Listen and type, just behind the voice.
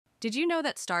Did you know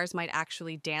that stars might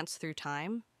actually dance through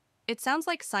time? It sounds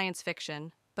like science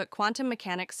fiction, but quantum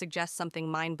mechanics suggests something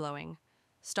mind-blowing.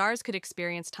 Stars could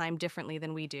experience time differently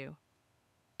than we do.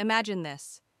 Imagine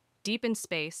this. Deep in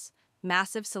space,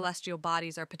 massive celestial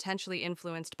bodies are potentially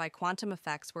influenced by quantum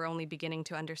effects we're only beginning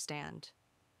to understand.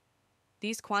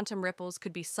 These quantum ripples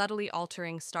could be subtly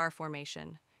altering star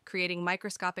formation, creating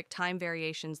microscopic time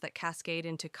variations that cascade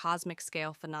into cosmic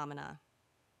scale phenomena.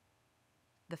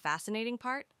 The fascinating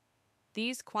part?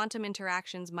 These quantum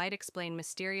interactions might explain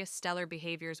mysterious stellar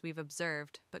behaviors we've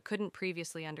observed but couldn't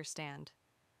previously understand.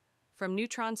 From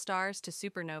neutron stars to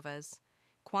supernovas,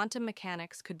 quantum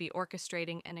mechanics could be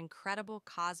orchestrating an incredible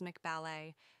cosmic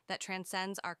ballet that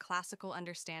transcends our classical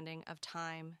understanding of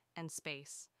time and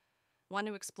space. Want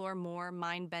to explore more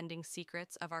mind-bending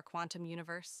secrets of our quantum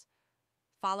universe?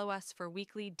 Follow us for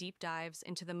weekly deep dives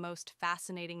into the most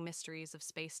fascinating mysteries of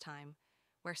space-time,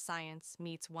 where science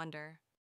meets wonder.